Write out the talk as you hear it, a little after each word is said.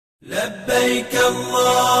لبيك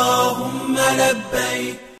اللهم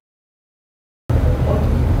لبيك.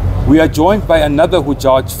 We are joined by another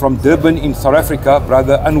Hujjaj from Durban in South Africa,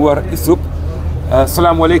 Brother Anwar Isup.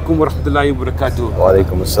 Assalamu alaikum wa rahmatullahi wa barakatuh. Wa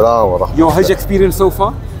alaikum assalam wa rahmatullah. Your Hajj experience so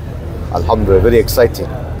far? Alhamdulillah, very exciting.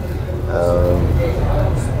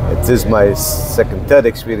 It is my third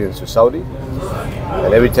experience to Saudi.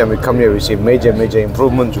 And every time we come here, we see major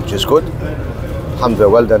improvements, which is good.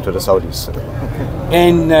 Alhamdulillah, well done to the Saudis.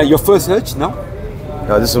 And your first Hajj now?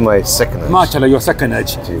 No, this is my second Hajj. MashaAllah, your second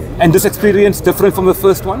Hajj. Gee. And this experience different from the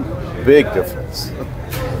first one? Big difference.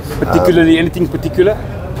 Particularly, anything particular?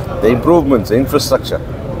 The improvements, the infrastructure,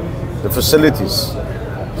 the facilities,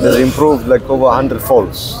 they've improved like over 100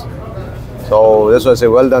 folds. So that's why I say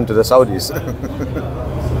well done to the Saudis.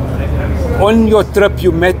 On your trip,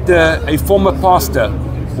 you met a former pastor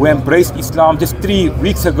who embraced Islam just 3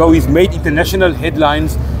 weeks ago. He's made international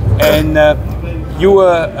headlines, and you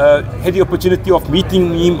had the opportunity of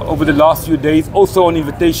meeting him over the last few days, also on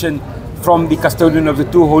invitation from the custodian of the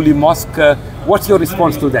two holy mosques. What's your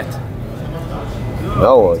response to that?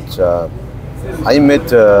 No, I met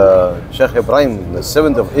Sheikh Ibrahim on the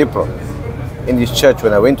 7th of April in his church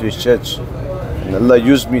when I went to his church. And Allah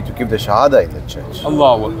used me to give the Shahadah in the church.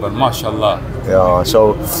 Allahu Akbar, MashaAllah. Yeah,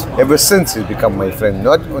 so ever since he's become my friend,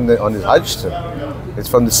 not on his Hajj trip. It's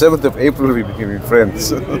from the 7th of April we became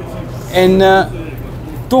friends. And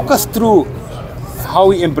talk us through how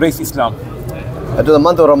he embraced Islam. It was the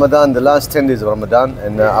month of Ramadan, the last 10 days of Ramadan,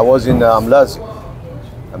 and I was in Amlazi.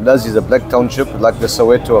 Amlazi is a black township, like the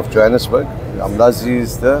Soweto of Johannesburg. Amlazi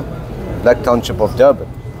is the black township of Durban,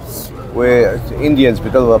 where Indians,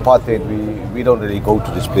 because of apartheid, we don't really go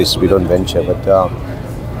to this place, we don't venture. But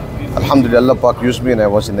Alhamdulillah, Allah Pak used me and I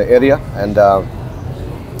was in the area, and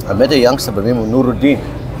I met a youngster by the name of Nuruddin.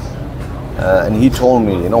 And he told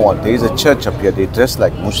me, you know what, there is a church up here, they dress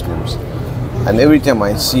like Muslims. And every time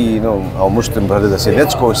I see, our Muslim brothers, I say,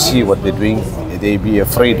 let's go see what they're doing. They be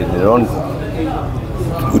afraid and they don't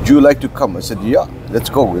go. Would you like to come? I said, yeah, let's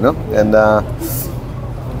go, And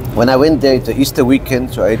when I went there, it's an Easter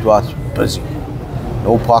weekend, so it was busy.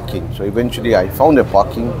 No parking. So eventually I found a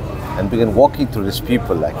parking and began walking through these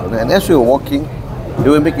people, and as we were walking, they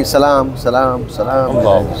were making salam.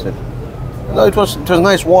 Allah. No, it was a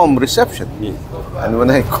nice warm reception. Yeah. And when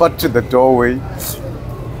I got to the doorway,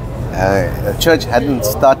 the church hadn't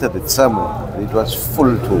started its sermon. It was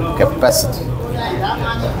full to capacity.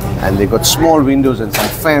 And they got small windows and some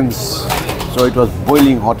fans. So it was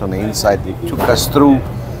boiling hot on the inside. They took us through,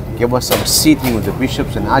 gave us some seating with the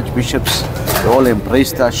bishops and archbishops. They all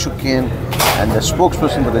embraced us, shook hands. And the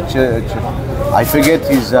spokesperson for the church, I forget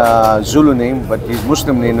his Zulu name, but his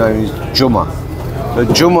Muslim name is Juma.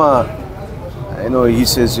 So Juma, he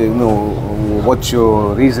says, what's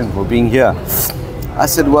your reason for being here? I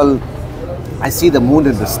said, well, I see the moon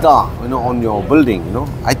and the star, on your building,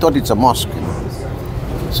 I thought it's a mosque,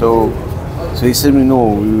 So he said,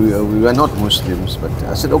 no, we are not Muslims. But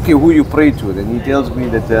I said, okay, who you pray to? Then he tells me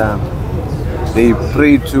that they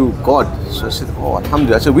pray to God. So I said, oh,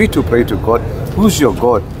 alhamdulillah. I said, we too pray to God. Who's your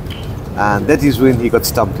God? And that is when he got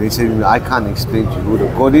stumped. He said, I can't explain to you who the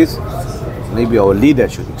God is. Maybe our leader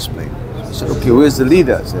should explain. I said, okay, where's the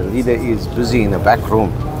leader? So the leader is busy in a back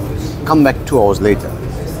room. Come back 2 hours later.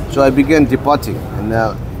 So I began departing. And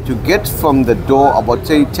to get from the door, about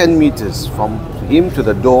 10 meters from him to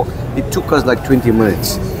the door, it took us like 20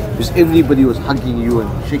 minutes. Because everybody was hugging you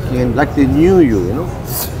and shaking hands like they knew you,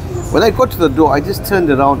 When I got to the door, I just turned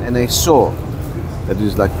around and I saw that it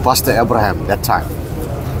was like Pastor Abraham that time.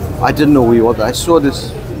 I didn't know who he was. I saw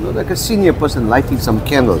this, like a senior person lighting some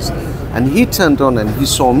candles. And he turned on and he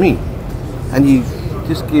saw me. And he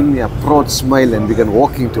just gave me a broad smile and began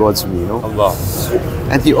walking towards me, Allah.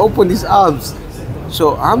 And he opened his arms.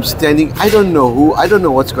 So I'm standing, I don't know who, I don't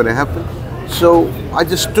know what's going to happen. So I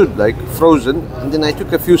just stood like frozen, and then I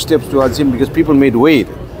took a few steps towards him because people made way.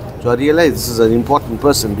 So I realized this is an important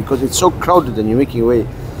person because it's so crowded and you're making way.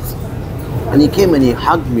 And he came and he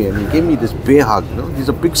hugged me and he gave me this bear hug, He's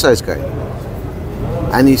a big size guy.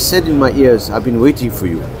 And he said in my ears, I've been waiting for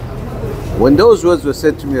you. When those words were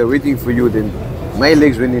said to me, I'm waiting for you, then my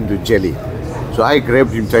legs went into jelly. So I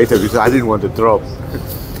grabbed him tighter because I didn't want to drop.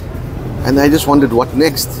 And I just wondered what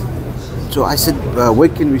next. So I said, where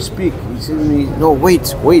can we speak? He said to me, no, wait.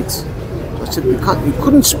 So I said, we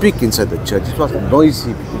couldn't speak inside the church. It was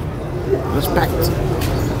noisy. It was packed.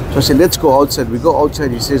 So I said, let's go outside. We go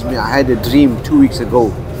outside. He says to me, I had a dream 2 weeks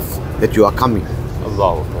ago that you are coming.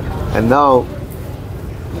 Allah. And now,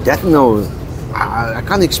 I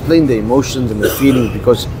can't explain the emotions and the feelings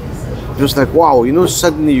because it was like, wow,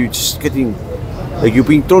 suddenly you're just getting, like you're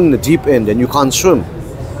being thrown in the deep end and you can't swim.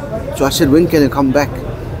 So I said, when can I come back?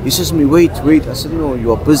 He says to me, wait. I said, no,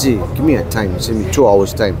 you are busy. Give me a time. He said me 2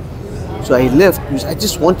 hours time. So I left because I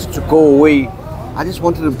just wanted to go away. I just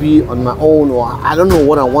wanted to be on my own, or I don't know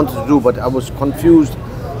what I wanted to do, but I was confused.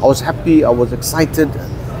 I was happy. I was excited.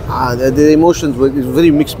 The emotions were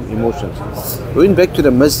very mixed emotions. We went back to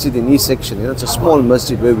the masjid in East section. You know, it's a small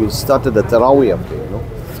masjid where we started the Taraweeh up there. You know,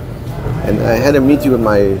 and I had a meeting with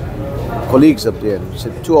my colleagues up there. And he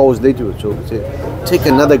said 2 hours later, so we said, take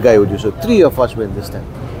another guy with you. So 3 of us went this time.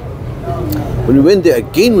 When we went there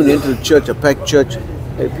again, when we entered the church, a packed church,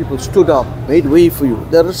 people stood up, made way for you.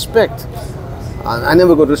 The respect. I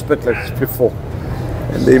never got respect like this before.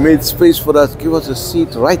 And they made space for us, give us a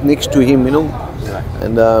seat right next to him, you know.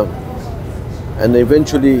 And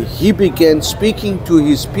eventually he began speaking to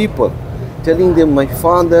his people, telling them, my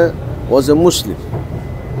father was a Muslim.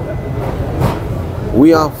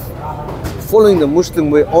 We are following the Muslim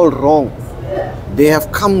way all wrong. They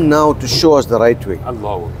have come now to show us the right way.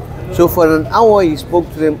 Allah. So for an hour he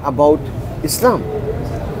spoke to them about Islam.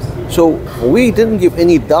 So we didn't give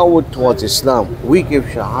any dawah towards Islam. We gave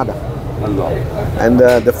Shahadah. Allah. And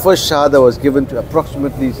the first Shahadah was given to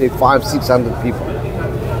approximately, say, 500-600 people.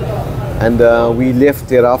 And we left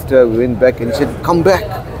thereafter, we went back and he said, come back.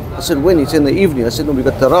 I said, when? He said, in the evening. I said, no, we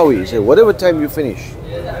got Taraweeh. He said, whatever time you finish,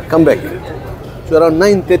 come back. So around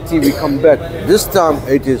 9:30 we come back. This time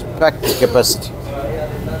it is packed to capacity.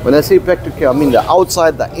 When I say packed to capacity, I mean the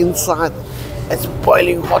outside, the inside. It's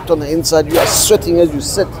boiling hot on the inside. You are sweating as you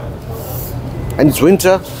sit. And it's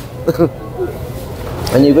winter.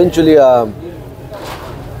 And eventually,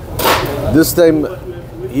 this time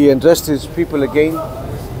he addressed his people again.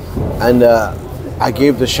 And I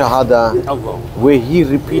gave the Shahadah where he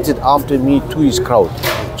repeated after me to his crowd.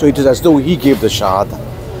 So it is as though he gave the Shahadah.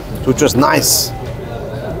 So it was nice.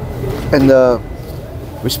 And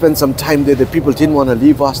we spent some time there. The people didn't want to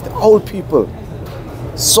leave us. The old people,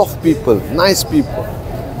 soft people, nice people.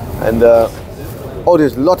 And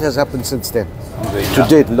there's a lot has happened since then. To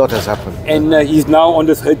date, a lot has happened. And he's now on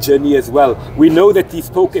this Hajj journey as well. We know that he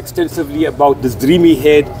spoke extensively about this dream he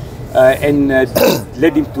had and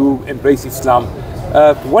led him to embrace Islam.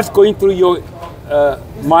 What's going through your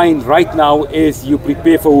mind right now as you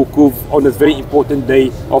prepare for Wukuf on this very important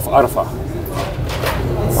day of Arafah?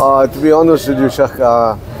 To be honest with you, Sheikh,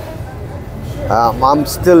 I'm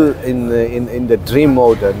still in the dream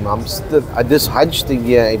mode, and I'm still at this Hajj thing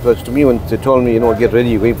here. It was to me when they told me, get ready,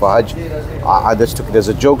 you're going for Hajj. I just took it as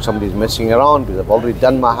a joke. Somebody's messing around because I've already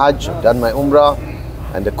done my Hajj, I've done my Umrah,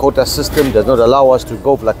 and the quota system does not allow us to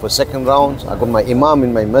go for second rounds. I got my Imam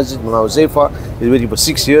in my masjid when I was Zayfa. He's waiting for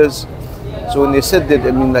 6 years. So when they said that,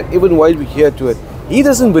 I mean, even while we're here to it, he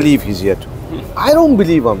doesn't believe he's here to. I don't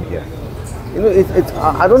believe I'm here.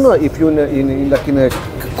 I don't know if you're in a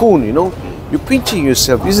cocoon, you're pinching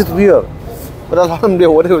yourself. Is it real? But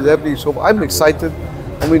alhamdulillah, whatever is happening, so I'm excited.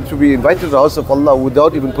 I mean, to be invited to the house of Allah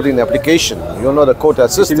without even putting an application. You're not a quota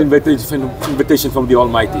system. It's an invitation from the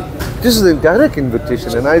Almighty. This is a direct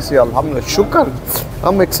invitation, and I say, alhamdulillah, shukr.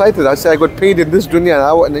 I'm excited. I say, I got paid in this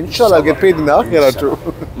dunya, and inshallah, I'll get paid in the akhirah too.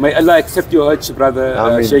 May Allah accept your Hajj,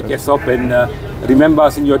 brother Sheikh Esop, and remember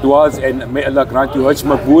us in your du'as, and may Allah grant you Hajj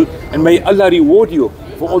Maqbool, and may Allah reward you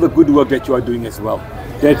for all the good work that you are doing as well.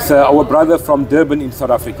 That's our brother from Durban in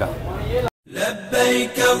South Africa.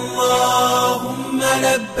 لبيك اللهم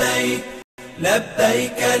لبيك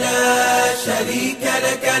لبيك لا شريك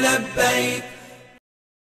لك لبيك